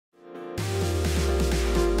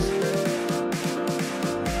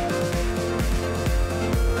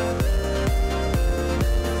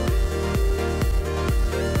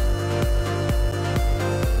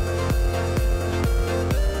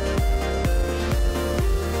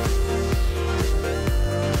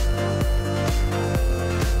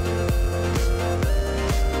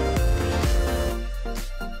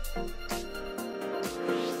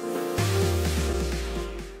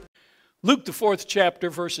Luke, the 4th chapter,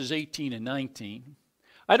 verses 18 and 19.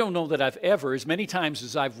 I don't know that I've ever, as many times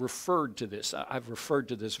as I've referred to this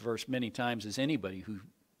verse many times as anybody who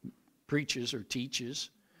preaches or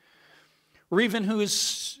teaches, or even who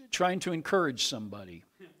is trying to encourage somebody.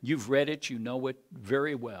 You've read it, you know it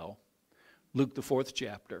very well. Luke, the 4th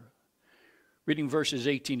chapter. Reading verses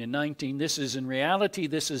 18 and 19, this is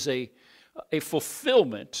a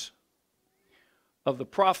fulfillment of the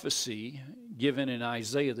prophecy given in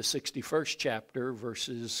Isaiah, the 61st chapter,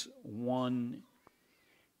 verses 1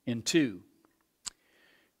 and 2.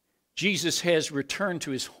 Jesus has returned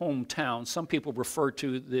to his hometown. Some people refer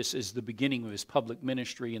to this as the beginning of his public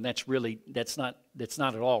ministry, and that's not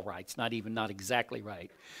at all right. It's not exactly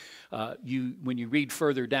right. When you read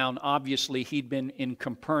further down, obviously he'd been in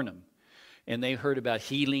Capernaum, and they heard about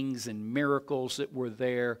healings and miracles that were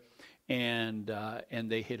there. And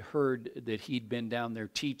they had heard that he'd been down there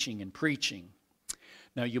teaching and preaching.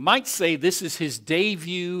 Now, you might say this is his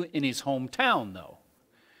debut in his hometown, though.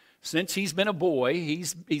 Since he's been a boy,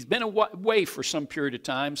 he's been away for some period of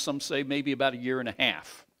time. Some say maybe about a year and a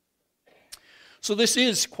half. So this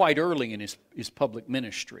is quite early in his public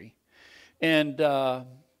ministry. And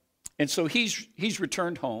so he's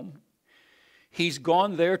returned home. He's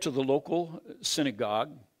gone there to the local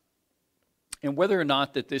synagogue. And whether or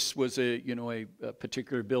not that this was a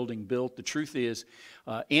particular building built, the truth is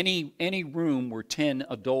any room where 10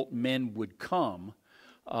 adult men would come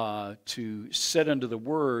to sit under the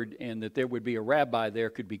word and that there would be a rabbi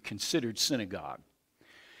there could be considered synagogue.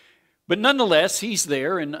 But nonetheless, he's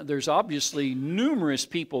there, and there's obviously numerous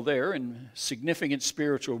people there and significant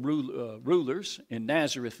spiritual rulers in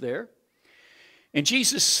Nazareth there. And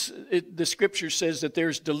Jesus, the scripture says that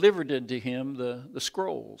there's delivered unto him the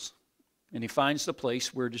scrolls. And he finds the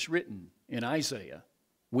place where it is written in Isaiah.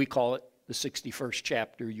 We call it the 61st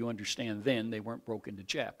chapter. You understand then they weren't broken into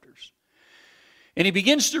chapters. And he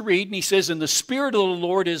begins to read, and he says, "And the Spirit of the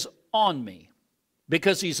Lord is on me,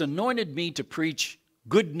 because he's anointed me to preach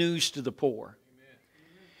good news to the poor. Amen.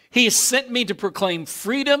 He has sent me to proclaim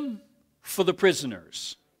freedom for the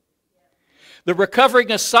prisoners, the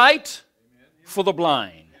recovering of sight for the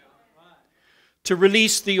blind, to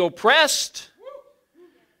release the oppressed,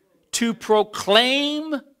 to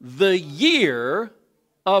proclaim the year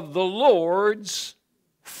of the Lord's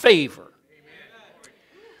favor."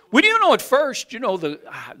 Well, you know, at first,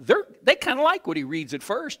 they kind of like what he reads at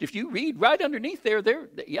first. If you read right underneath there,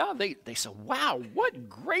 they say, wow, what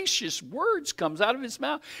gracious words comes out of his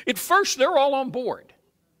mouth. At first, they're all on board.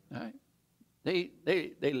 All right?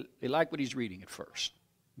 They like what he's reading at first.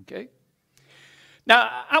 Okay?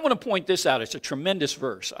 Now, I want to point this out. It's a tremendous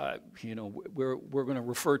verse. We're going to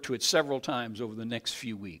refer to it several times over the next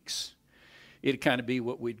few weeks. It'd kind of be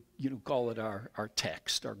what we'd call it our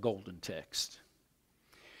text, our golden text.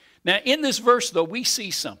 Now, in this verse, though, we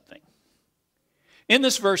see something. In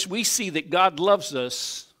this verse, we see that God loves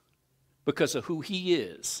us because of who he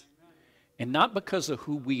is and not because of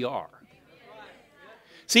who we are.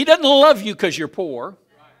 See, he doesn't love you because you're poor.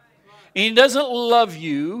 And he doesn't love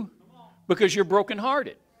you because you're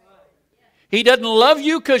brokenhearted. He doesn't love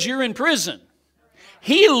you because you're in prison.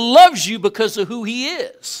 He loves you because of who he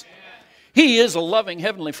is. He is a loving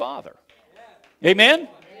Heavenly Father. Amen?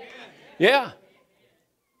 Yeah.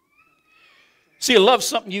 See, love is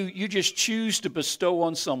something you just choose to bestow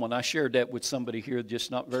on someone. I shared that with somebody here just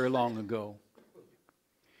not very long ago.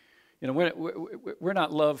 We're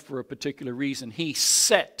not loved for a particular reason. He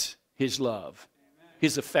set his love,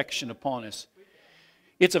 his affection upon us.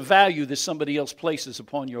 It's a value that somebody else places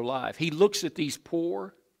upon your life. He looks at these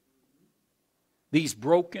poor, these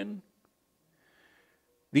broken,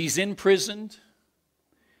 these imprisoned,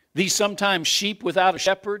 these sometimes sheep without a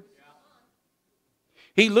shepherd.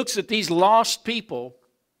 He looks at these lost people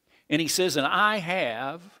and he says, and I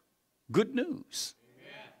have good news.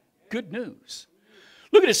 Good news.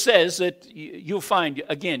 Look at it says that you'll find,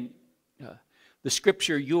 again, the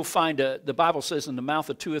scripture, you'll find, the Bible says, in the mouth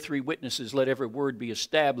of 2 or 3 witnesses, let every word be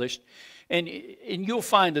established. And you'll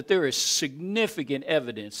find that there is significant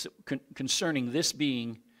evidence concerning this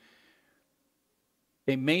being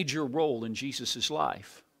a major role in Jesus'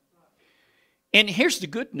 life. And here's the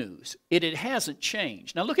good news. It hasn't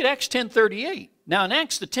changed. Now look at Acts 10:38. Now in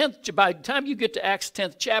Acts the 10th, by the time you get to Acts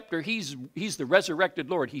 10th chapter, he's the resurrected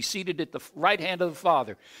Lord. He's seated at the right hand of the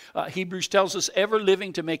Father. Hebrews tells us, ever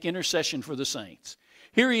living to make intercession for the saints.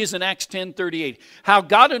 Here he is in Acts 10:38. How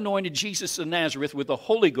God anointed Jesus of Nazareth with the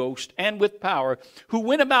Holy Ghost and with power, who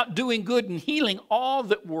went about doing good and healing all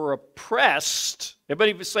that were oppressed.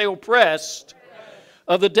 Everybody say oppressed.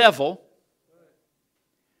 Of the devil.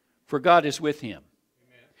 For God is with him.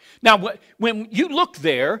 Now, when you look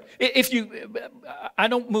there, I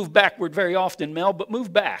don't move backward very often, Mel, but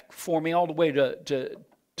move back for me all the way to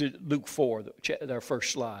Luke 4, our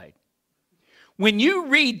first slide. When you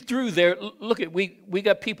read through there, look at, we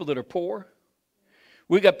got people that are poor.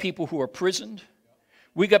 We got people who are imprisoned.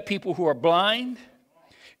 We got people who are blind.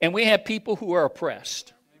 And we have people who are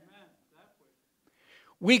oppressed.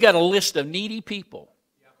 We got a list of needy people.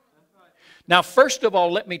 Now, first of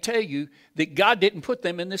all, let me tell you that God didn't put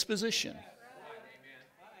them in this position.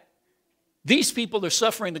 These people are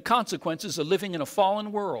suffering the consequences of living in a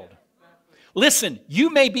fallen world. Listen, you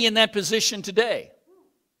may be in that position today.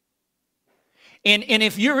 And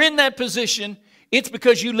if you're in that position, it's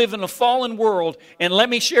because you live in a fallen world. And let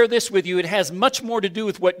me share this with you. It has much more to do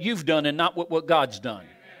with what you've done and not what God's done.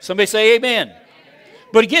 Somebody say amen.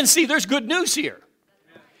 But again, see, there's good news here.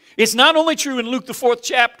 It's not only true in Luke the 4th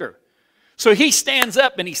chapter. So he stands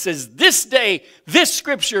up and he says, this day, this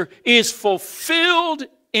scripture is fulfilled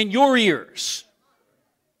in your ears.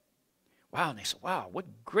 Wow, and they said, wow, what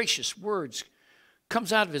gracious words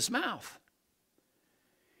comes out of his mouth.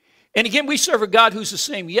 And again, we serve a God who's the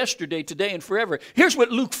same yesterday, today, and forever. Here's what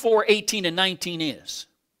Luke 4:18 and 19 is.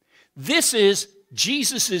 This is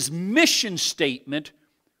Jesus' mission statement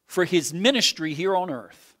for his ministry here on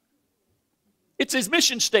earth. It's his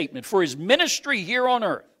mission statement for his ministry here on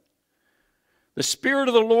earth. The Spirit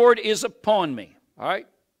of the Lord is upon me. All right?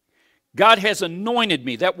 God has anointed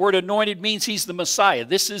me. That word anointed means he's the Messiah.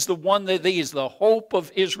 This is the one that he is the hope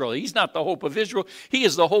of Israel. He's not the hope of Israel. He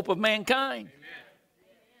is the hope of mankind. Amen.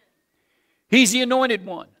 He's the anointed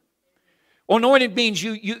one. Anointed means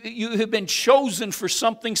you have been chosen for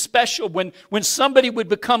something special. When somebody would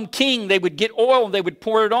become king, they would get oil, they would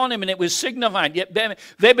pour it on him, and it was signified. Yet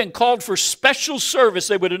they've been called for special service.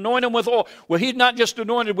 They would anoint him with oil. Well, he's not just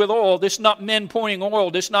anointed with oil. This is not men pouring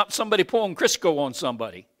oil. This is not somebody pouring Crisco on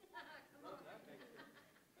somebody.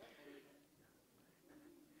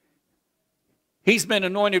 He's been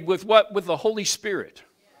anointed with what? With the Holy Spirit.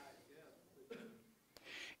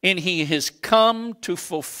 And he has come to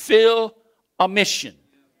fulfill a mission.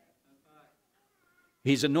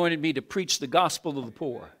 He's anointed me to preach the gospel to the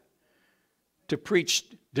poor, to preach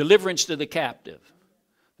deliverance to the captive,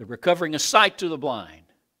 the recovering of sight to the blind,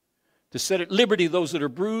 to set at liberty those that are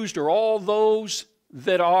bruised or all those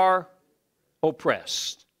that are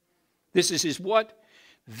oppressed. This is his what?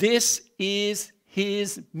 This is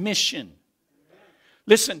his mission.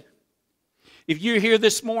 Listen, if you're here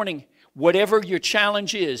this morning, whatever your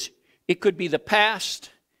challenge is, it could be the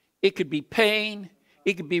past, it could be pain,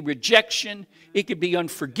 it could be rejection, it could be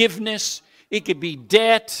unforgiveness, it could be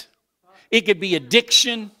debt, it could be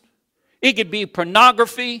addiction, it could be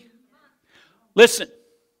pornography. Listen,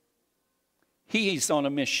 he's on a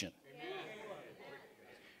mission.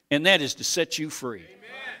 And that is to set you free.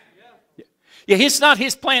 Yeah, it's not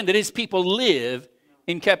his plan that his people live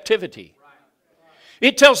in captivity.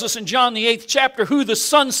 It tells us in John the 8th chapter, who the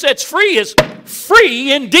Son sets free is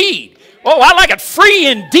free indeed. Oh, I like it. Free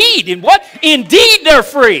indeed. And what? Indeed they're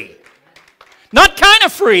free. Not kind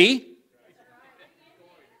of free.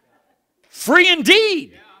 Free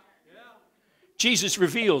indeed. Jesus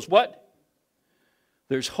reveals what?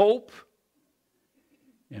 There's hope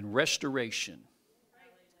and restoration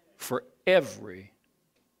for every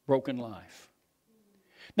broken life.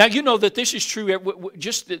 Now, you know that this is true,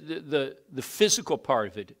 just the physical part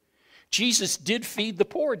of it. Jesus did feed the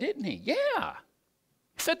poor, didn't he? Yeah.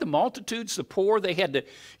 He fed the multitudes, the poor. They had to,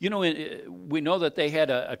 we know that they had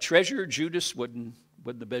a treasurer. Judas wasn't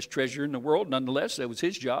the best treasurer in the world. Nonetheless, that was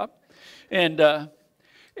his job. And so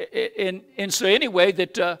anyway,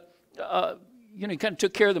 that, he kind of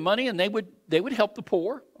took care of the money, and they would help the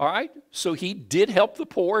poor, all right? So he did help the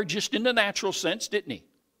poor just in the natural sense, didn't he?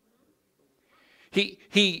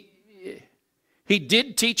 He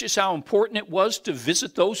did teach us how important it was to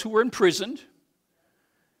visit those who were imprisoned.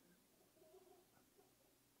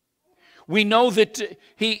 We know that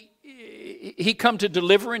he come to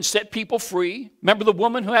deliver and set people free. Remember the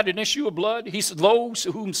woman who had an issue of blood? He said, those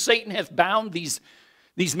whom Satan hath bound these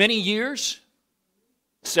many years,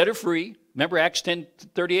 set her free. Remember Acts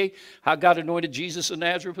 10:38? How God anointed Jesus of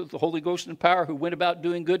Nazareth with the Holy Ghost and power, who went about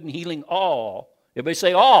doing good and healing all. Everybody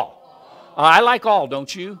say all. I like all,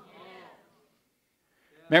 don't you?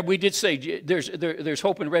 Remember we did say there's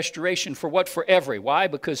hope and restoration for what? For every. Why?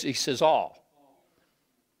 Because he says all.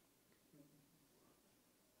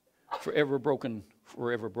 Forever broken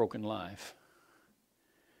life.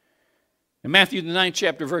 In Matthew the 9th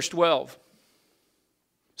chapter, verse 12.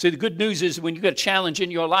 See, the good news is when you got a challenge in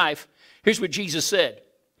your life, here's what Jesus said.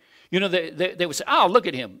 You know, they would say, oh, look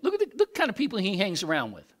at him. Look at the kind of people he hangs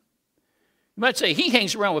around with. You might say, he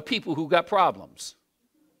hangs around with people who got problems.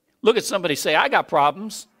 Look at somebody say, I got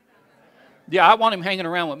problems. Yeah, I want him hanging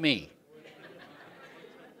around with me.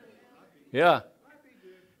 Yeah.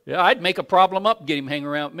 Yeah, I'd make a problem up and get him hanging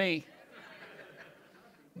around with me.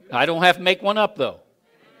 I don't have to make one up, though.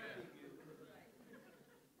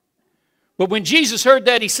 But when Jesus heard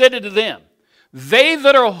that, he said it to them. They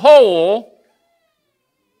that are whole,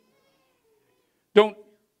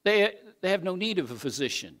 they have no need of a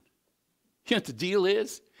physician. You know what the deal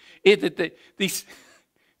is?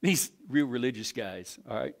 These real religious guys,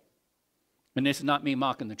 all right? And this is not me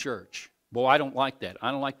mocking the church. Boy, I don't like that. I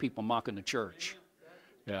don't like people mocking the church.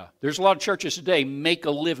 Yeah. There's a lot of churches today make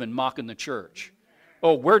a living mocking the church.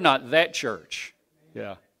 Oh, we're not that church.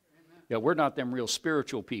 Yeah. Yeah, we're not them real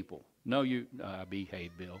spiritual people. No,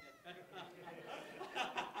 behave, Bill.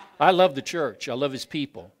 I love the church. I love his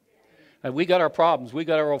people. And we got our problems. We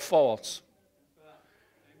got our own faults.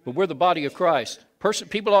 But we're the body of Christ.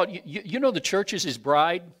 People, you know the church is his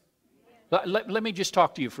bride? Let me just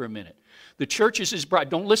talk to you for a minute. The church is his bride.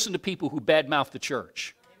 Don't listen to people who badmouth the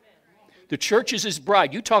church. The church is his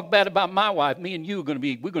bride. You talk bad about my wife, me and you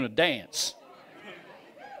we're going to dance.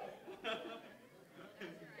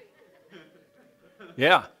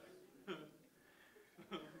 Yeah.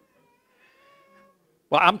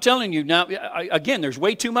 Well, I'm telling you now, again, there's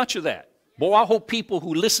way too much of that. Boy, I hope people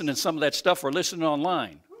who listen to some of that stuff are listening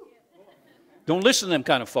online. Don't listen to them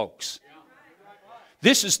kind of folks.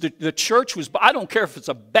 This is the church was, I don't care if it's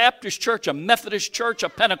a Baptist church, a Methodist church, a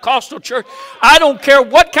Pentecostal church. I don't care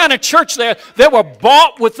what kind of church they are. They were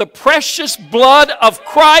bought with the precious blood of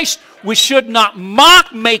Christ. We should not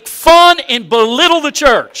mock, make fun, and belittle the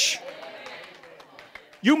church.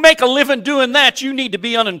 You make a living doing that, you need to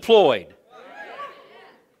be unemployed.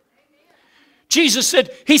 Jesus said,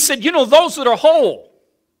 he said, you know, those that are whole.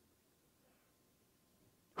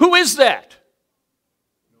 Who is that?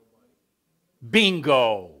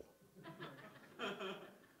 Bingo.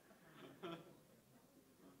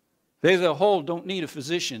 They that are whole don't need a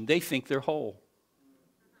physician. They think they're whole.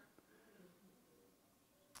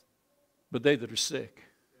 But they that are sick.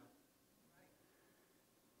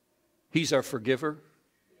 He's our forgiver.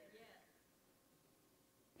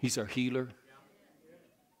 He's our healer.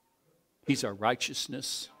 He's our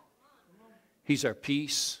righteousness. He's our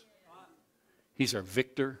peace. He's our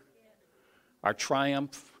victor. Our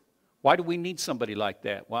triumph. Why do we need somebody like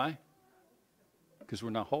that? Why? Because we're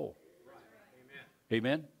not whole.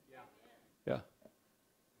 Amen? Yeah.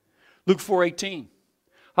 Luke 4:18.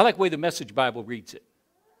 I like the way the Message Bible reads it.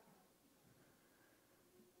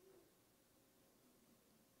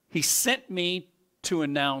 He sent me to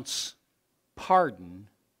announce pardon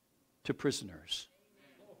to prisoners.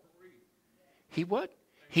 He what?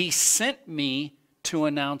 He sent me to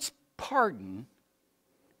announce pardon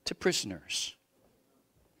to prisoners.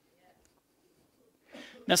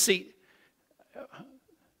 Now see,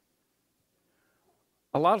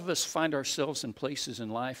 a lot of us find ourselves in places in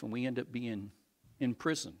life and we end up being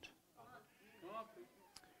imprisoned.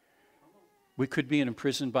 We could be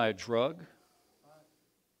imprisoned by a drug.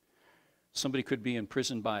 Somebody could be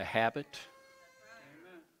imprisoned by a habit,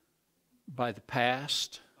 by the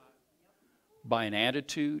past, by an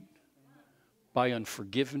attitude, by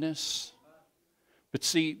unforgiveness. But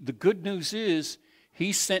see, the good news is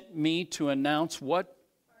he sent me to announce what?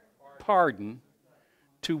 Pardon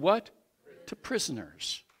to what? To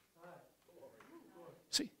prisoners.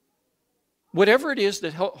 See, whatever it is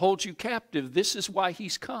that holds you captive, this is why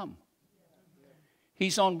he's come.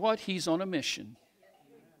 He's on what? He's on a mission.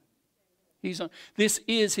 This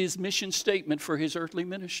is his mission statement for his earthly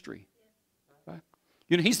ministry. Right?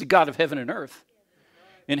 You know, he's the God of heaven and earth.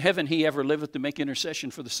 In heaven he ever liveth to make intercession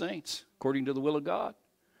for the saints, according to the will of God.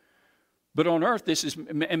 But on earth, this is,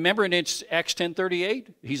 remember in Acts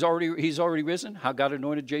 10:38, he's already risen. How God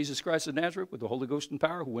anointed Jesus Christ of Nazareth with the Holy Ghost and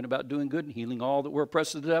power, who went about doing good and healing all that were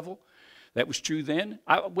oppressed of the devil. That was true then.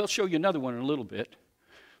 We'll show you another one in a little bit.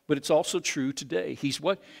 But it's also true today. He's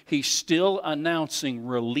what? He's still announcing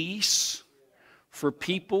release for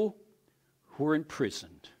people who are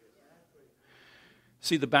imprisoned.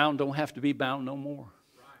 See, the bound don't have to be bound no more.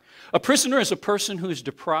 A prisoner is a person who is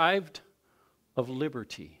deprived of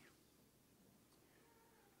liberty.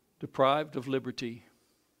 Deprived of liberty.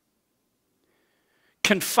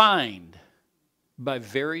 Confined by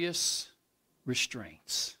various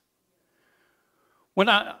restraints.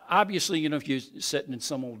 Obviously, if you're sitting in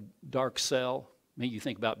some old dark cell, you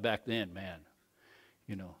think about back then, man,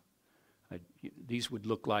 these would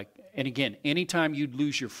look like, and again, anytime you'd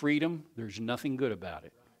lose your freedom, there's nothing good about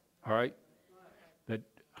it. All right? But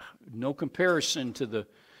no comparison to the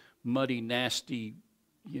muddy, nasty,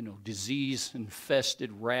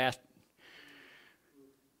 disease-infested, rat-filled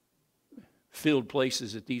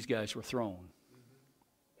places that these guys were thrown.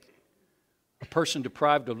 A person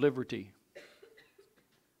deprived of liberty,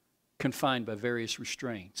 confined by various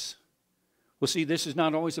restraints. Well, see, this is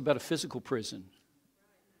not always about a physical prison.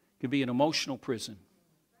 It could be an emotional prison.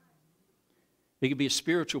 It could be a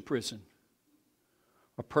spiritual prison.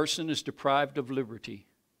 A person is deprived of liberty.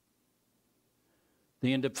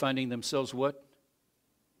 They end up finding themselves what?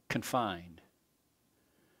 Confined.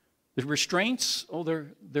 The restraints,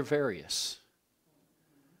 they're various.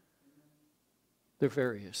 They're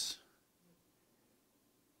various.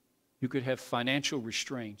 You could have financial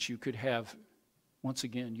restraints. You could have, once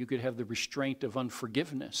again, you could have the restraint of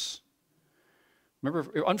unforgiveness.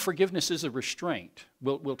 Remember, unforgiveness is a restraint.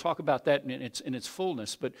 We'll talk about that in its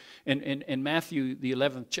fullness. But in Matthew, the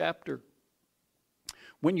 11th chapter,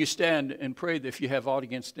 when you stand and pray that if you have aught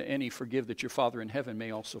against any, forgive, that your Father in heaven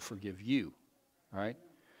may also forgive you. All right?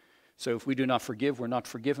 So if we do not forgive, we're not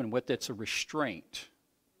forgiven. That's a restraint.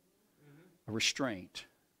 A restraint.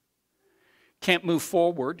 Can't move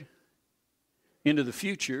forward into the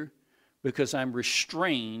future because I'm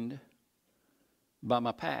restrained by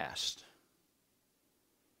my past.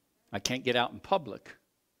 I can't get out in public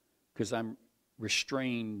because I'm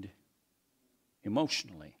restrained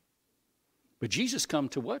emotionally. But Jesus come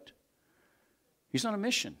to what? He's on a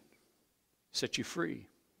mission. Set you free.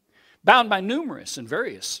 Bound by numerous and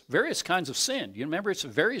various kinds of sin. You remember, it's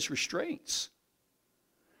various restraints.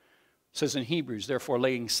 It says in Hebrews, therefore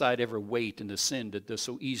laying aside every weight and the sin that does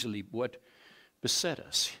so easily beset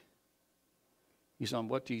us. He's on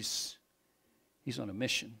what? He's on a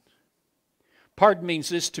mission. Pardon means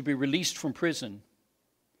this: to be released from prison,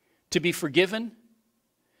 to be forgiven,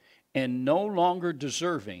 and no longer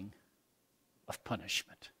deserving of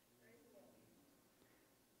punishment.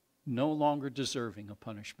 No longer deserving of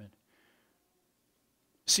punishment.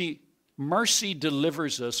 See, mercy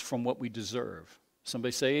delivers us from what we deserve.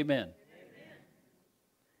 Somebody say amen. Amen.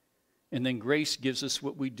 And then grace gives us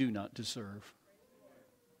what we do not deserve.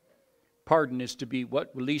 Pardon is to be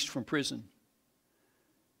what? Released from prison.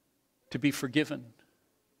 To be forgiven.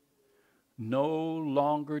 No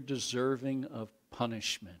longer deserving of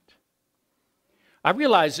punishment. I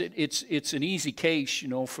realize it's an easy case,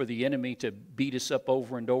 for the enemy to beat us up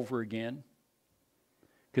over and over again.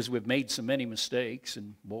 Because we've made so many mistakes,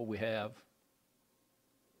 and boy, we have.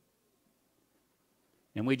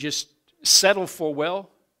 And we just settle for, well,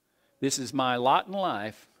 this is my lot in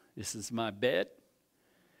life. This is my bed,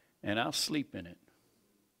 and I'll sleep in it.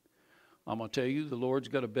 I'm going to tell you, the Lord's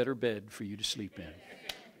got a better bed for you to sleep in.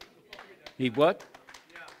 He what?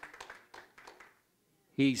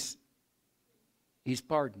 He's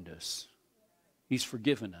pardoned us. He's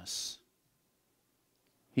forgiven us.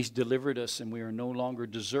 He's delivered us, and we are no longer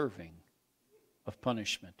deserving of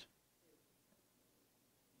punishment.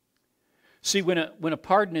 See, when a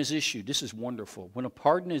pardon is issued, this is wonderful. When a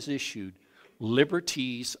pardon is issued,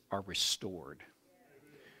 liberties are restored.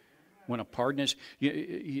 When a pardon is,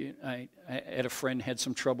 I had a friend had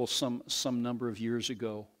some trouble some number of years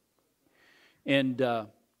ago, and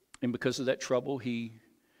because of that trouble, he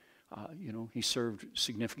served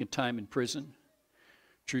significant time in prison.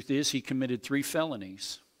 Truth is, he committed 3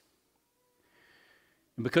 felonies.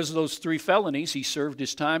 And because of those 3 felonies, he served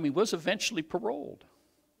his time. He was eventually paroled.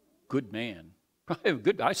 Good man.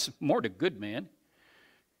 Probably more than good man.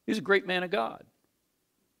 He's a great man of God.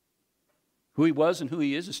 Who he was and who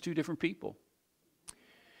he is 2 different people.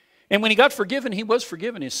 And when he got forgiven, he was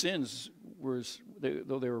forgiven. His sins,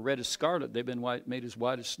 though they were red as scarlet, they've been made as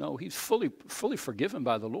white as snow. He's fully forgiven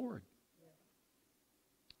by the Lord.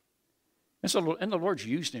 And the Lord's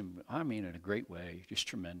used him, in a great way, just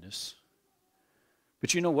tremendous.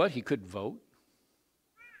 But you know what? He couldn't vote.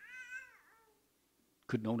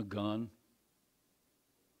 Couldn't own a gun.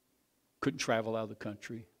 Couldn't travel out of the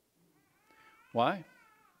country. Why?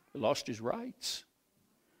 He lost his rights.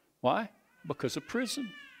 Why? Because of prison.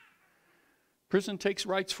 Prison takes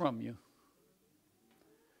rights from you.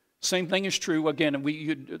 Same thing is true, again,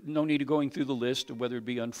 no need of going through the list of whether it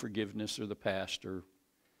be unforgiveness or the past or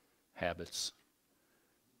habits.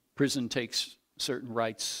 Prison takes certain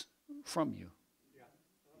rights from you.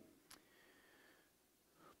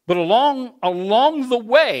 But along the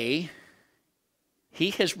way, he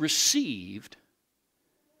has received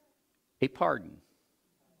a pardon.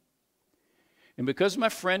 And because my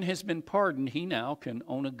friend has been pardoned, he now can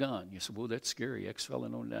own a gun. You say, well, that's scary.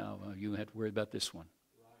 Ex-felon own now. You don't have to worry about this one.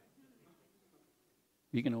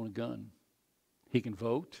 He can own a gun. He can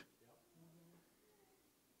vote.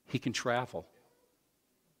 He can travel.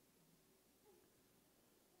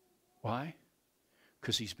 Why?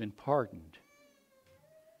 Because he's been pardoned.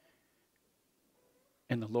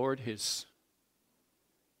 And the Lord has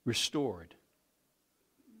restored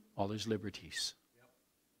all his liberties.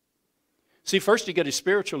 See, first he got his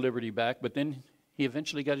spiritual liberty back, but then he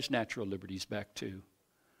eventually got his natural liberties back too.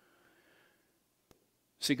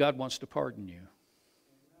 See, God wants to pardon you.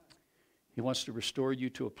 He wants to restore you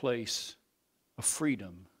to a place of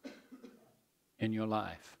freedom in your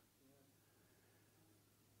life.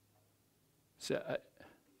 So,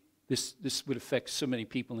 this would affect so many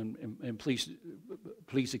people, and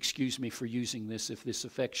please excuse me for using this if this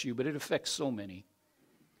affects you, but it affects so many.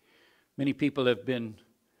 Many people they've been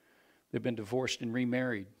divorced and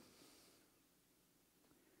remarried.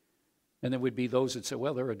 And there would be those that say,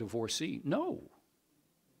 well, they're a divorcee. No.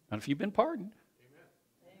 Not if you've been pardoned.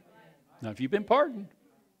 Not if you've been pardoned.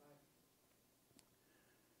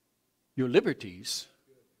 Your liberties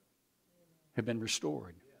have been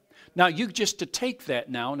restored. Now, you just to take that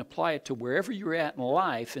now and apply it to wherever you're at in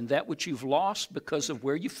life and that which you've lost because of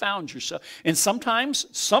where you found yourself. And sometimes,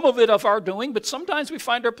 some of it of our doing, but sometimes we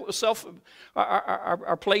find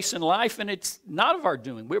our place in life and it's not of our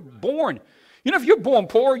doing. We're born. You know, if you're born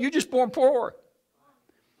poor, you're just born poor.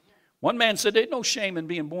 One man said, there's no shame in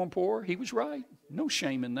being born poor. He was right. No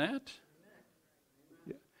shame in that.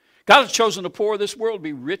 God has chosen the poor of this world to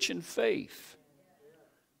be rich in faith.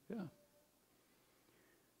 Yeah.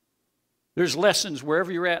 There's lessons wherever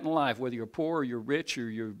you're at in life, whether you're poor or you're rich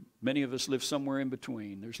or many of us live somewhere in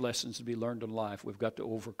between. There's lessons to be learned in life we've got to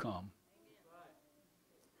overcome.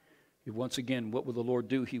 Once again, what will the Lord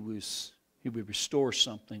do? He would restore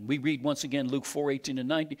something. We read once again Luke 4:18 and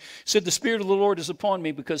 19. It said, the Spirit of the Lord is upon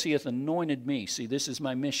me because he hath anointed me. See, this is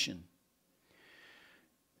my mission.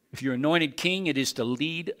 If you're anointed king, it is to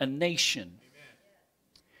lead a nation.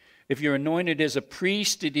 If you're anointed as a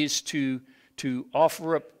priest, it is to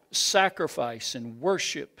offer up sacrifice and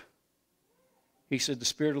worship. He said, the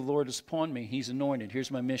Spirit of the Lord is upon me. He's anointed.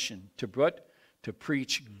 Here's my mission. To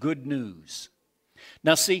preach good news.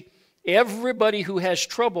 Now see, everybody who has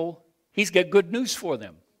trouble, he's got good news for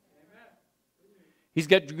them. He's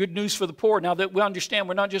got good news for the poor. Now that we understand,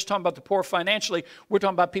 we're not just talking about the poor financially. We're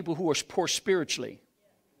talking about people who are poor spiritually.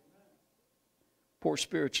 Poor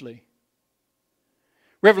spiritually.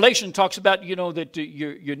 Revelation talks about, that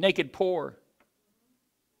you're naked poor.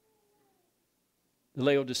 The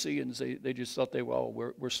Laodiceans, they just thought they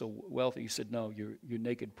were, we're so wealthy. He said, no, you're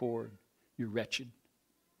naked poor. You're wretched.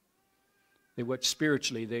 They were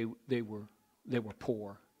spiritually, they were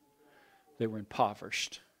poor. They were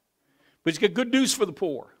impoverished. But he's got good news for the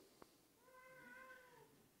poor.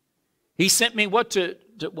 He sent me to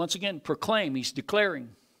once again proclaim. He's declaring.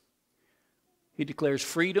 He declares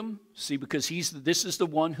freedom. See, because this is the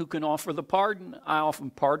one who can offer the pardon. I offer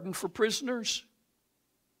pardon for prisoners.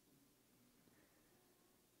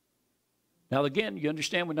 Now again, you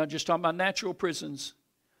understand we're not just talking about natural prisons.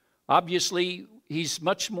 Obviously, he's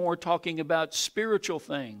much more talking about spiritual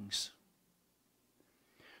things.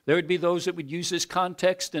 There would be those that would use this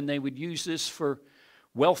context and they would use this for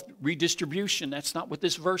wealth redistribution. That's not what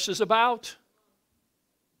this verse is about.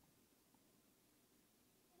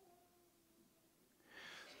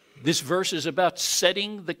 This verse is about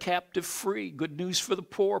setting the captive free. Good news for the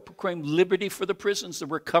poor. Proclaim liberty for the prisons. The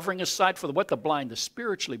recovering of sight for the blind, the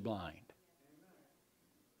spiritually blind.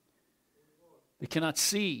 They cannot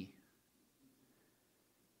see.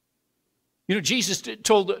 Jesus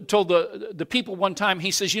told the people one time,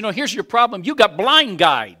 he says, here's your problem. You got blind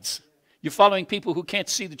guides. You're following people who can't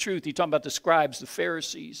see the truth. He's talking about the scribes, the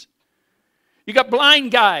Pharisees. You got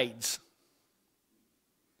blind guides.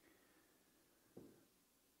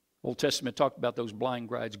 Old Testament talked about those blind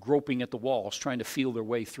guides groping at the walls, trying to feel their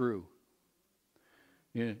way through.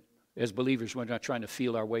 As believers, we're not trying to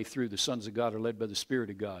feel our way through. The sons of God are led by the Spirit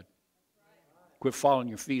of God. Quit following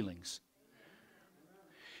your feelings.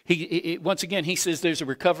 Once again, he says there's a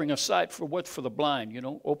recovering of sight for what? For the blind,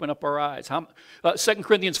 open up our eyes. 2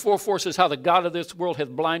 Corinthians 4:4 says, how the God of this world hath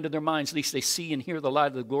blinded their minds, lest they see and hear the light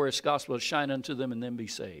of the glorious gospel to shine unto them and then be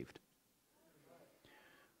saved.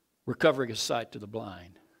 Recovering of sight to the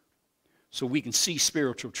blind. so we can see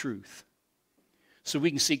spiritual truth, so we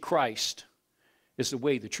can see Christ as the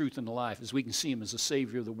way, the truth, and the life, as we can see him as the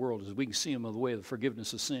Savior of the world, as we can see him as the way of the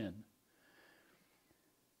forgiveness of sin.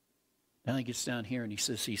 Now he gets down here and he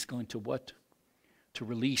says he's going to what? To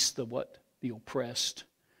release the what? The oppressed.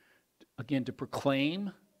 Again, to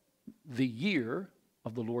proclaim the year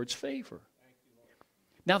of the Lord's favor.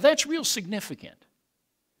 Now that's real significant.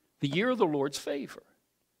 The year of the Lord's favor.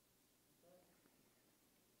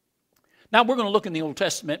 Now we're going to look in the Old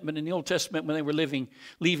Testament, but in the Old Testament when they were leaving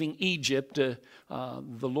Egypt, the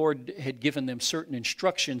Lord had given them certain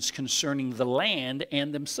instructions concerning the land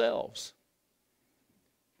and themselves.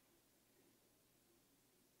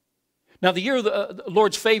 Now the year of the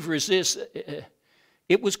Lord's favor is this.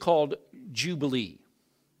 It was called Jubilee.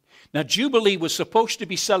 Now Jubilee was supposed to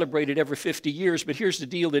be celebrated every 50 years, but here's the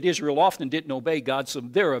deal, that Israel often didn't obey God, so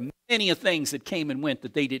there are many things that came and went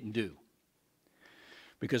that they didn't do,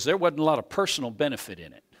 because there wasn't a lot of personal benefit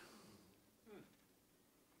in it.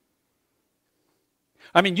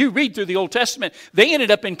 I mean, you read through the Old Testament, they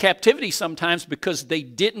ended up in captivity sometimes because they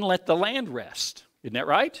didn't let the land rest. Isn't that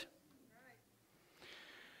right?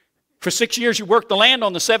 For 6 years you worked the land,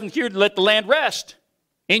 on the 7th year to let the land rest.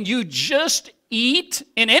 And you just eat,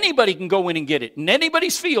 and anybody can go in and get it. In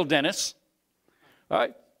anybody's field, Dennis. All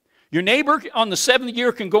right? Your neighbor on the 7th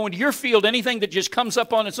year can go into your field. Anything that just comes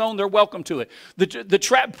up on its own, they're welcome to it.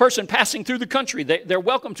 The person passing through the country, they're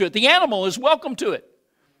welcome to it. The animal is welcome to it.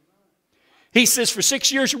 He says, for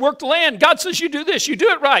 6 years you work the land. God says you do this, you do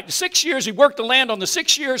it right. 6 years you work the land. On the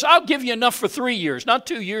 6 years, I'll give you enough for 3 years. Not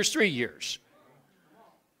 2 years, 3 years.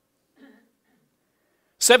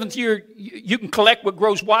 7th year, you can collect what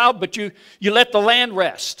grows wild, but you let the land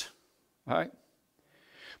rest. All right?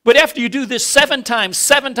 But after you do this 7 times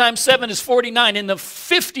 7 is 49. In the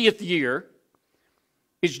 50th year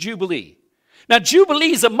is Jubilee. Now,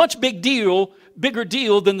 Jubilee is a much bigger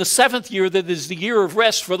deal than the 7th year that is the year of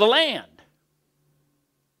rest for the land.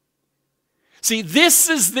 See,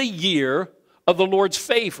 this is the year of the Lord's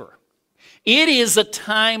favor. It is a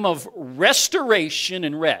time of restoration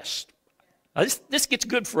and rest. Now, this gets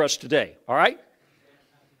good for us today, all right?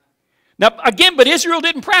 Now, again, but Israel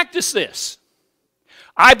didn't practice this.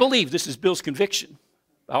 I believe, this is Bill's conviction.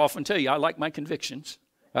 I often tell you, I like my convictions,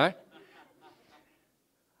 all right?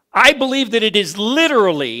 I believe that it is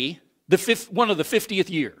literally one of the 50th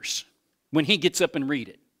years when he gets up and read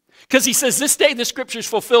it. Because he says, this day the scripture is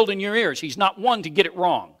fulfilled in your ears. He's not one to get it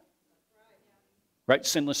wrong. Right?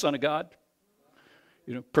 Sinless Son of God.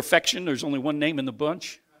 You know, perfection, there's only one name in the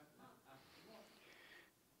bunch.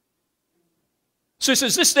 So he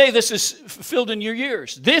says, this day this is fulfilled in your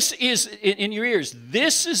ears. This is in your ears.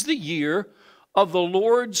 This is the year of the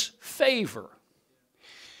Lord's favor.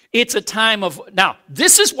 It's a time of, now,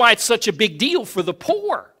 this is why it's such a big deal for the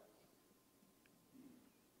poor.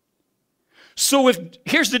 So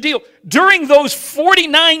here's the deal. During those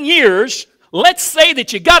 49 years, let's say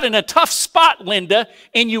that you got in a tough spot, Linda,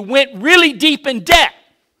 and you went really deep in debt.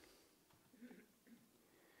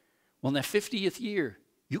 Well, in that 50th year,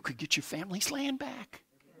 you could get your family's land back.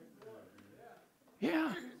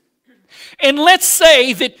 Yeah. And let's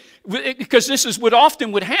say that, because this is what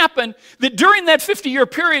often would happen, that during that 50-year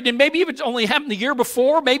period, and maybe it only happened the year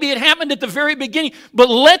before, maybe it happened at the very beginning, but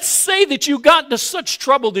let's say that you got into such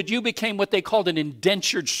trouble that you became what they called an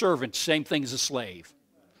indentured servant, same thing as a slave.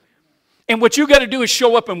 And what you got to do is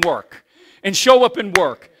show up and work, and show up and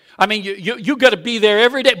work. I mean, you got to be there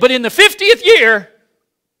every day. But in the 50th year,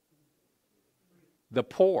 the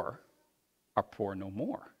poor are poor no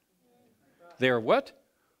more. They're what?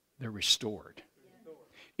 They're restored.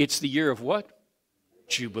 It's the year of what?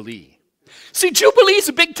 Jubilee. See, Jubilee is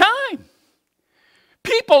a big time.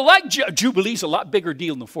 People like Jubilee's a lot bigger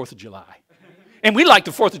deal than the 4th of July. And we like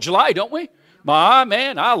the 4th of July, don't we? My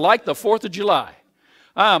man, I like the 4th of July.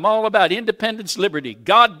 I'm all about independence, liberty.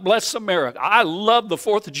 God bless America. I love the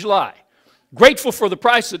 4th of July. Grateful for the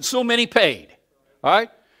price that so many paid. All right?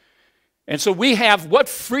 And so we have what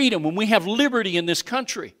freedom when we have liberty in this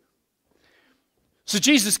country. So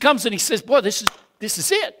Jesus comes and he says, boy, this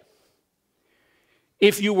is it.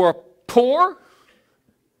 If you were poor,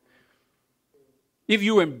 if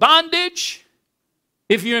you were in bondage,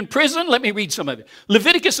 if you're in prison, let me read some of it.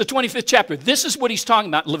 Leviticus, the 25th chapter. This is what he's talking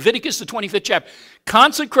about. Leviticus, the 25th chapter.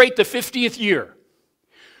 Consecrate the 50th year.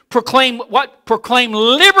 Proclaim what? Proclaim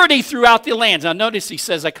liberty throughout the lands. Now notice he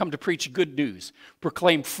says, I come to preach good news.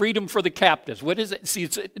 Proclaim freedom for the captives. What is it? See,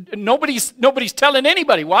 nobody's telling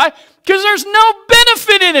anybody. Why? Because there's no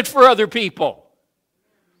benefit in it for other people.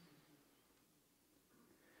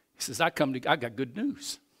 He says, I got good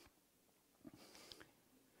news.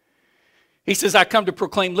 He says, I come to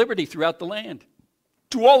proclaim liberty throughout the land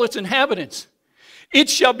to all its inhabitants. It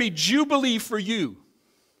shall be jubilee for you.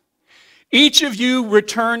 Each of you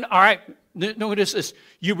return, all right, notice this,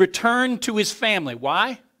 you return to his family.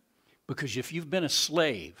 Why? Because if you've been a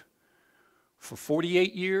slave for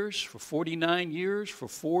 48 years, for 49 years, for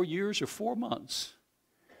 4 years, or 4 months,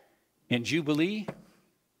 in Jubilee,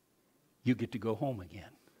 you get to go home again.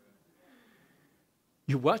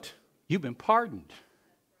 You what? You've been pardoned.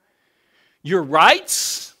 Your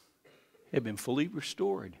rights have been fully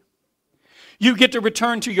restored. You get to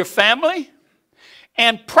return to your family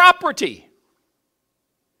and property,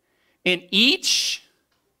 and each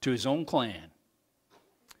to his own clan.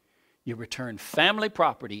 You return family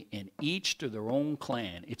property and each to their own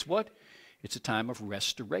clan. It's what? It's a time of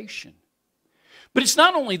restoration. But it's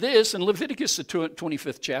not only this. In Leviticus, the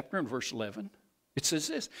 25th chapter, in verse 11, it says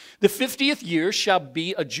this, the 50th year shall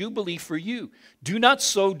be a jubilee for you. Do not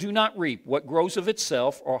sow, do not reap what grows of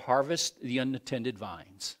itself, or harvest the unattended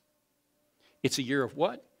vines. It's a year of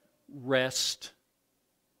what? Rest.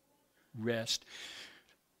 Rest.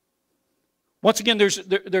 Once again, there's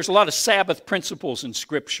a lot of Sabbath principles in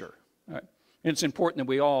Scripture. All right? And it's important that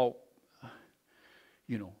we all,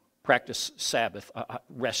 practice Sabbath,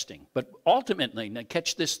 resting. But ultimately, now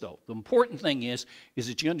catch this though, the important thing is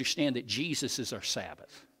that you understand that Jesus is our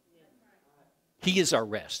Sabbath. He is our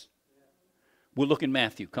rest. We'll look in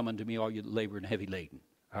Matthew, come unto me all you that labor and heavy laden.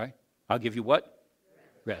 All right? I'll give you what?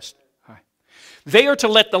 Rest. All right. They are to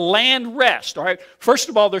let the land rest. All right? First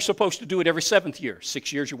of all, they're supposed to do it every 7th year.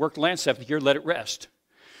 6 years you work the land, 7th year, let it rest.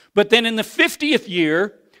 But then in the 50th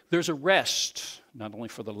year, there's a rest, not only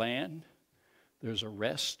for the land, there's a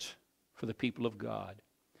rest for the people of God.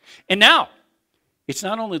 And now, it's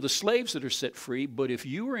not only the slaves that are set free, but if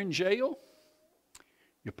you are in jail,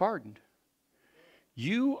 you're pardoned.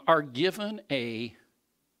 You are given a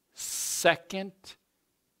second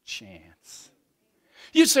chance.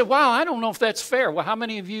 You say, wow, I don't know if that's fair. Well, how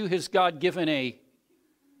many of you has God given a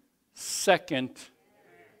second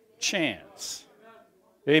chance?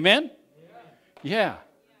 Amen? Yeah.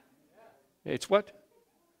 It's what?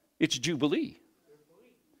 It's Jubilee.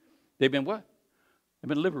 They've been what? They've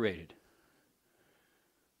been liberated.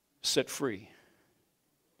 Set free.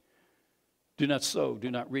 Do not sow, do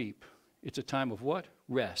not reap. It's a time of what?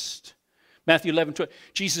 Rest. Matthew 11:12.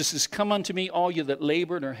 Jesus says, come unto me, all you that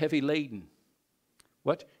labor and are heavy laden.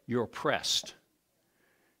 What? You're oppressed.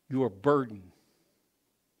 You are burdened.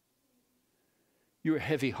 You are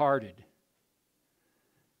heavy-hearted.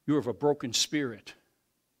 You are of a broken spirit.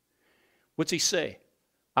 What's he say?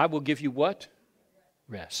 I will give you what?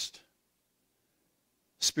 Rest.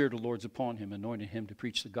 The Spirit of the Lord's upon him, anointing him to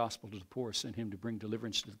preach the gospel to the poor, sent him to bring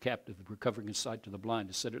deliverance to the captive, the recovering of sight to the blind,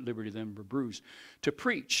 to set at liberty them who are bruised, to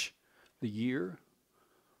preach the year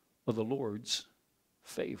of the Lord's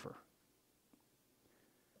favor.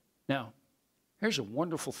 Now, here's a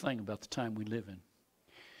wonderful thing about the time we live in.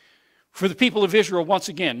 For the people of Israel, once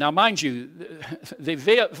again, now mind you, they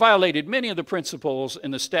violated many of the principles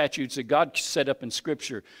and the statutes that God set up in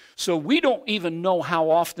Scripture. So we don't even know how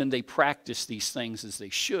often they practice these things as they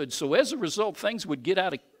should. So as a result, things would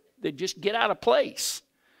they'd just get out of place.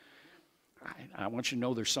 I want you to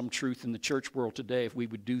know there's some truth in the church world today. If we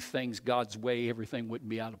would do things God's way, everything wouldn't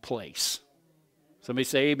be out of place. Somebody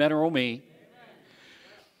say amen or oh me. Amen.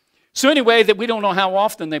 So anyway, that we don't know how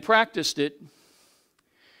often they practiced it.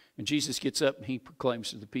 And Jesus gets up and he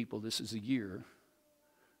proclaims to the people, this is a year,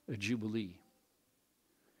 a jubilee.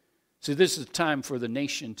 So this is a time for the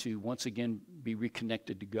nation to once again be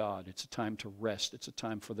reconnected to God. It's a time to rest. It's a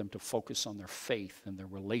time for them to focus on their faith and their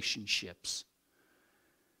relationships.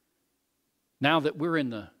 Now that we're in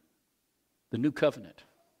the new covenant,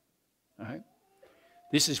 all right?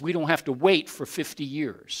 We don't have to wait for 50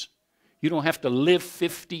 years. You don't have to live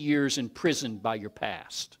 50 years imprisoned by your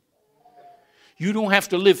past. You don't have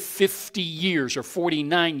to live 50 years or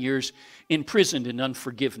 49 years imprisoned in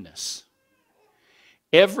unforgiveness.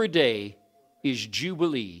 Every day is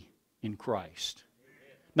Jubilee in Christ.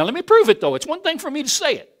 Now let me prove it though. It's one thing for me to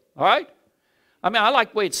say it, all right? I mean, I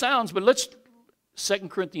like the way it sounds, but let's, 2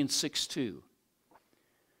 Corinthians 6:2.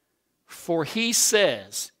 For he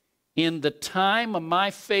says, in the time of my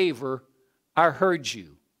favor I heard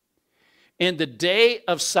you. In the day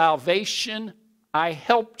of salvation I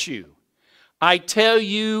helped you. I tell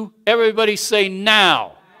you, everybody say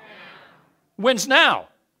now. When's now?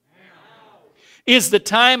 Is the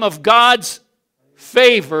time of God's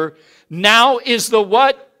favor. Now is the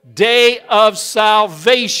what? Day of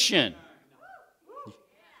salvation.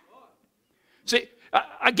 See,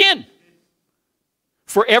 again,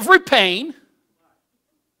 for every pain,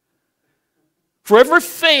 for every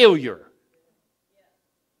failure,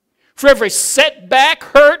 For every setback,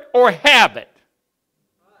 hurt, or habit.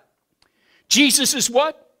 Jesus is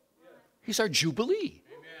what? He's our Jubilee.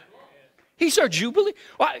 He's our Jubilee.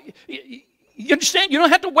 Well, you understand? You don't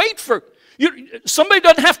have to wait for... somebody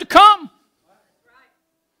doesn't have to come.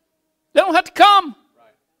 They don't have to come.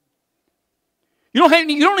 You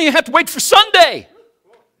don't even have to wait for Sunday.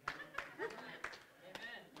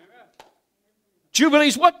 Jubilee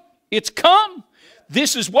is what? It's come.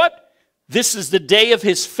 This is what? This is the day of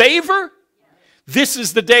His favor. This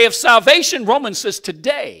is the day of salvation. Romans says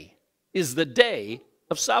today is the day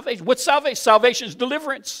of salvation. What's salvation? Salvation is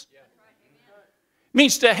deliverance. It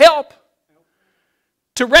means to help,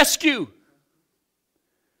 to rescue,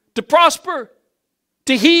 to prosper,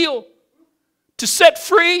 to heal, to set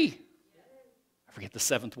free. I forget the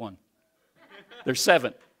seventh one. There's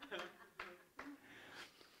 7.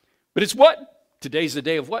 But it's what? Today's the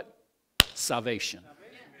day of what? Salvation.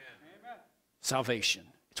 Salvation.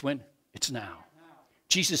 It's when? It's now.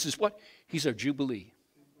 Jesus is what? He's our Jubilee.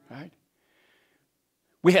 Right?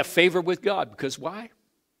 We have favor with God because why?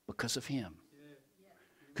 Because of Him.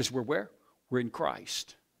 Because we're where? We're in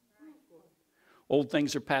Christ. Old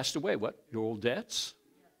things are passed away. What? Your old debts,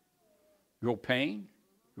 your old pain,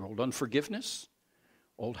 your old unforgiveness,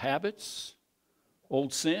 old habits,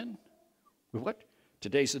 old sin. What?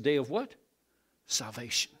 Today's the day of what?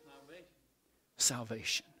 Salvation.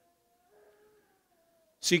 Salvation.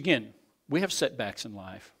 See, again, we have setbacks in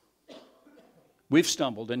life. We've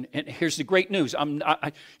stumbled, and here's the great news.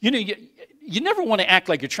 You never want to act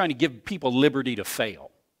like you're trying to give people liberty to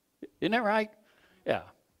fail. Isn't that right? Yeah.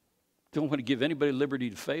 Don't want to give anybody liberty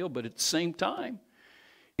to fail, but at the same time,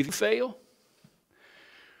 if you fail,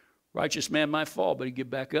 righteous man might fall, but he get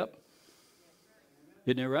back up.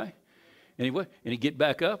 Isn't that right? And he get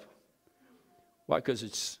back up. Why?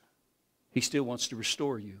 Because he still wants to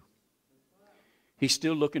restore you. He's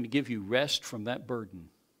still looking to give you rest from that burden.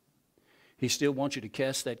 He still wants you to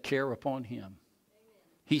cast that care upon Him.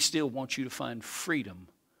 He still wants you to find freedom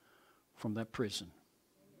from that prison.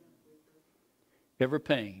 Every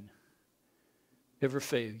pain, every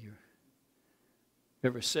failure,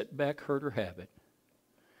 every setback, hurt, or habit,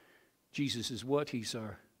 Jesus is what? He's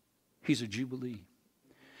a Jubilee.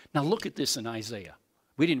 Now look at this in Isaiah.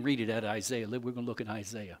 We didn't read it at Isaiah. We're going to look at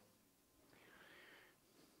Isaiah.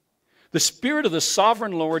 The Spirit of the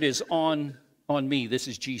Sovereign Lord is on me. This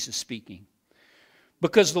is Jesus speaking.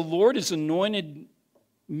 Because the Lord has anointed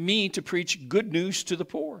me to preach good news to the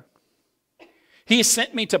poor. He has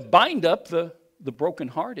sent me to bind up the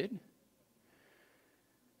brokenhearted.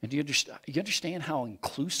 And do you understand how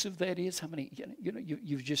inclusive that is? How many,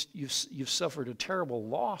 you've suffered a terrible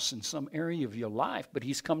loss in some area of your life, but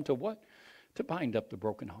He's come to what? To bind up the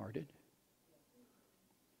brokenhearted.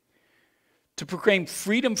 To proclaim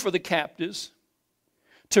freedom for the captives,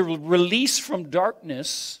 to release from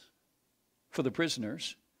darkness for the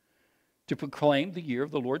prisoners, to proclaim the year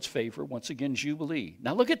of the Lord's favor, once again, Jubilee.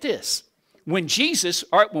 Now look at this. When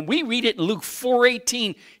when we read it in Luke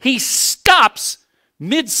 4:18, He stops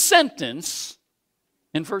mid-sentence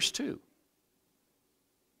in verse 2.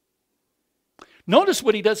 Notice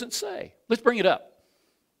what He doesn't say. Let's bring it up.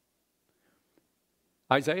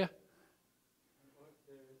 Isaiah?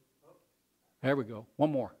 There we go.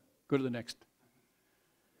 One more. Go to the next.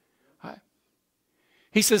 All right.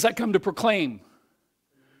 He says, I come to proclaim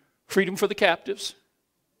freedom for the captives,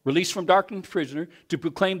 release from darkness prisoner, to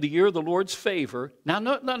proclaim the year of the Lord's favor. Now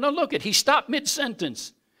look at, He stopped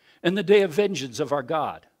mid-sentence, and the day of vengeance of our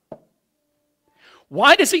God.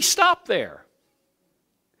 Why does He stop there?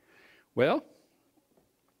 Well,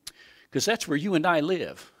 because that's where you and I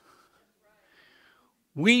live.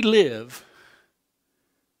 We live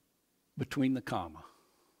between the comma.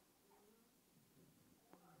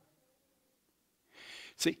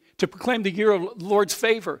 See, to proclaim the year of the Lord's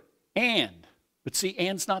favor, but see,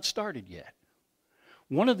 and's not started yet.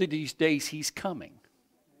 One of these days He's coming,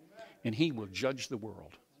 and He will judge the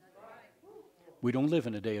world. We don't live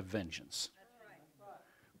in a day of vengeance.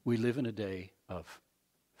 We live in a day of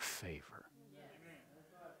favor.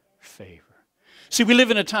 Favor. See, we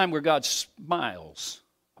live in a time where God smiles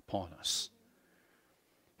upon us.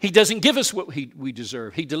 He doesn't give us what we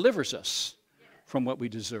deserve. He delivers us from what we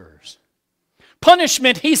deserve.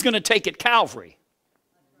 Punishment, He's going to take at Calvary.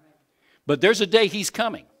 But there's a day He's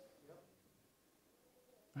coming.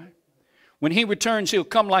 Right? When He returns, He'll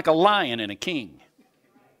come like a lion and a king.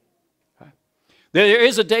 Right? There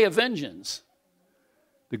is a day of vengeance.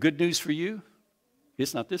 The good news for you,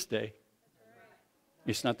 it's not this day.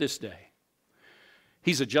 It's not this day.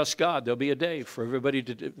 He's a just God. There'll be a day for everybody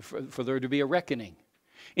for there to be a reckoning.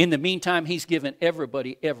 In the meantime, he's given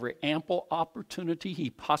everybody every ample opportunity he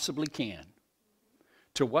possibly can.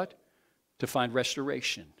 To what? To find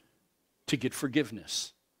restoration, to get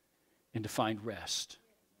forgiveness, and to find rest.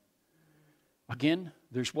 Again,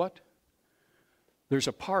 there's what? There's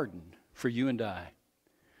a pardon for you and I.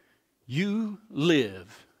 You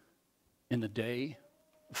live in the day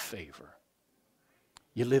of favor.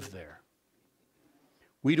 You live there.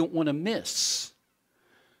 We don't want to miss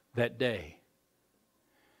that day.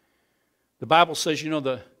 The Bible says,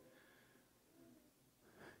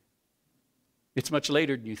 it's much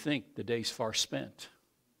later than you think. The day's far spent.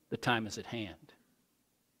 The time is at hand.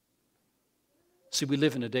 See, we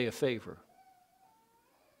live in a day of favor.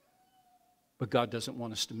 But God doesn't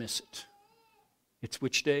want us to miss it. It's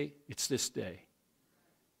which day? It's this day.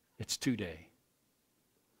 It's today.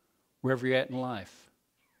 Wherever you're at in life.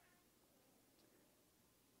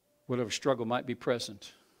 Whatever struggle might be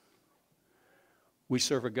present. We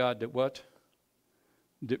serve a God that what?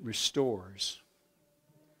 That restores.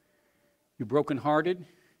 You're brokenhearted,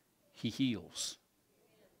 he heals.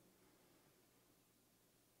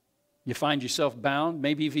 You find yourself bound,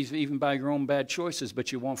 maybe even by your own bad choices,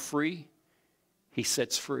 but you want free, he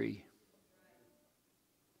sets free.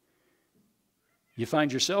 You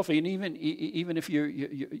find yourself, and even if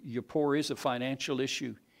your poor is a financial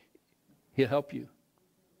issue, he'll help you.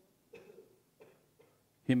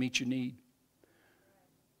 He'll meet your need.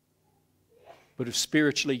 But if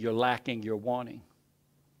spiritually you're lacking, you're wanting,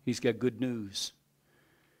 he's got good news.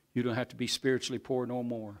 You don't have to be spiritually poor no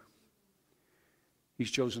more. He's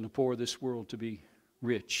chosen the poor of this world to be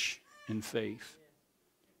rich in faith.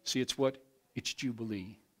 See, it's what? It's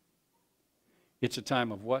Jubilee. It's a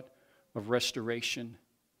time of what? Of restoration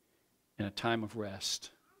and a time of rest.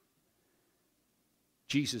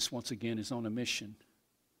 Jesus, once again, is on a mission.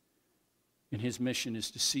 And his mission is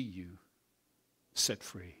to see you set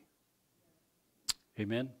free.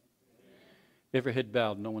 Amen? Every head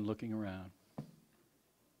bowed, no one looking around.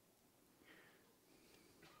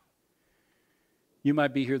 You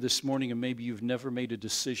might be here this morning and maybe you've never made a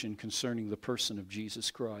decision concerning the person of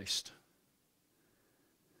Jesus Christ.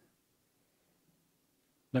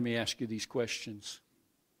 Let me ask you these questions.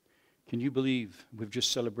 Can you believe, we've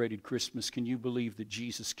just celebrated Christmas, can you believe that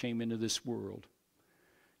Jesus came into this world,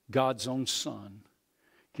 God's own Son?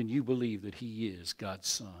 Can you believe that he is God's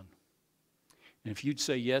Son? And if you'd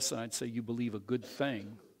say yes, I'd say you believe a good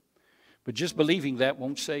thing. But just believing that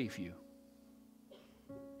won't save you.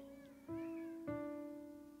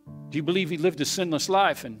 Do you believe he lived a sinless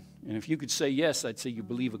life? And if you could say yes, I'd say you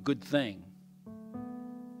believe a good thing.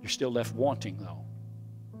 You're still left wanting, though.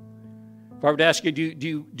 If I were to ask you,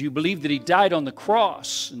 do you believe that he died on the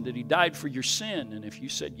cross and that he died for your sin? And if you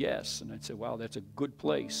said yes, and I'd say, wow, that's a good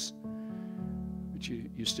place. But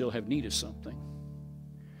you still have need of something.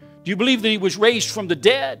 Do you believe that he was raised from the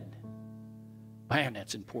dead? Man,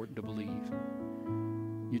 that's important to believe.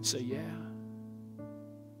 You'd say, yeah.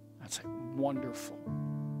 I'd say, wonderful.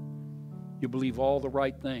 You believe all the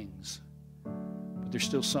right things, but there's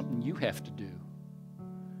still something you have to do.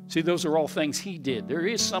 See, those are all things he did. There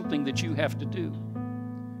is something that you have to do.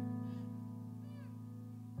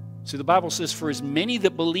 See, the Bible says, for as many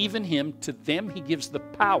that believe in him, to them he gives the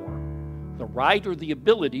power, the right or the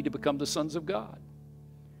ability to become the sons of God.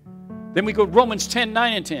 Then we go to Romans 10,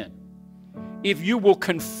 9 and 10. If you will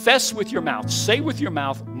confess with your mouth, say with your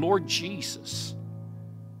mouth, Lord Jesus.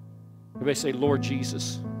 Everybody say, Lord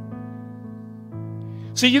Jesus.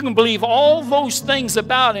 See, you can believe all those things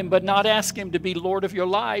about him, but not ask him to be Lord of your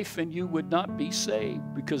life, and you would not be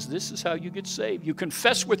saved, because this is how you get saved. You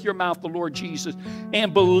confess with your mouth the Lord Jesus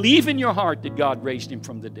and believe in your heart that God raised him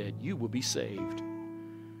from the dead. You will be saved.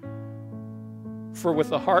 For with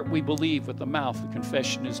the heart we believe, with the mouth the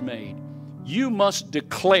confession is made. You must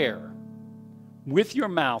declare with your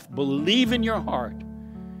mouth, believe in your heart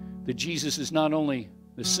that Jesus is not only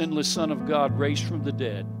the sinless Son of God raised from the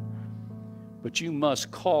dead, but you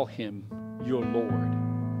must call him your Lord.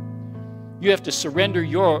 You have to surrender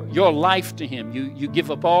your life to him. You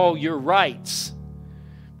give up all your rights.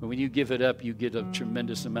 But when you give it up, you get a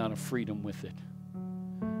tremendous amount of freedom with it.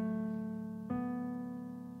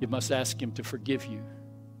 You must ask him to forgive you,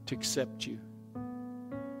 to accept you,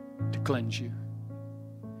 to cleanse you.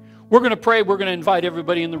 We're going to pray. We're going to invite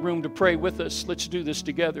everybody in the room to pray with us. Let's do this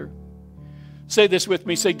together. Say this with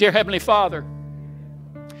me. Say, Dear Heavenly Father.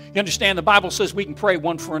 You understand, the Bible says we can pray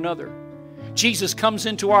one for another. Jesus comes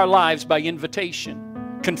into our lives by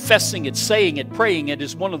invitation. Confessing it, saying it, praying it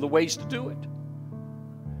is one of the ways to do it.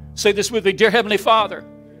 Say this with me. Dear Heavenly Father,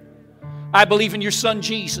 I believe in your Son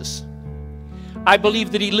Jesus. I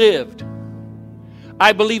believe that he lived.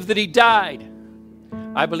 I believe that he died.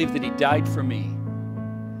 I believe that he died for me.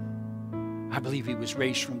 I believe he was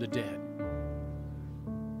raised from the dead.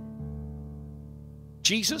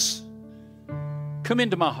 Jesus, come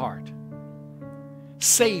into my heart.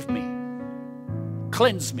 Save me.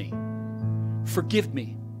 Cleanse me. Forgive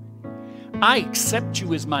me. I accept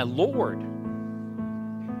you as my Lord.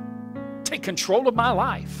 Take control of my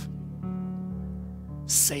life.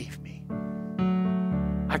 Save me.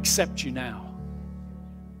 I accept you now.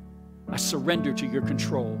 I surrender to your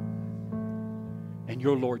control and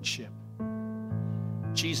your lordship.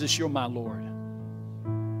 Jesus, you're my Lord.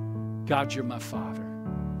 God, you're my Father.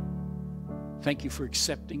 Thank you for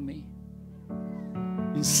accepting me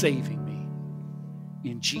and saving me.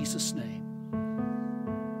 In Jesus' name,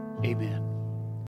 amen.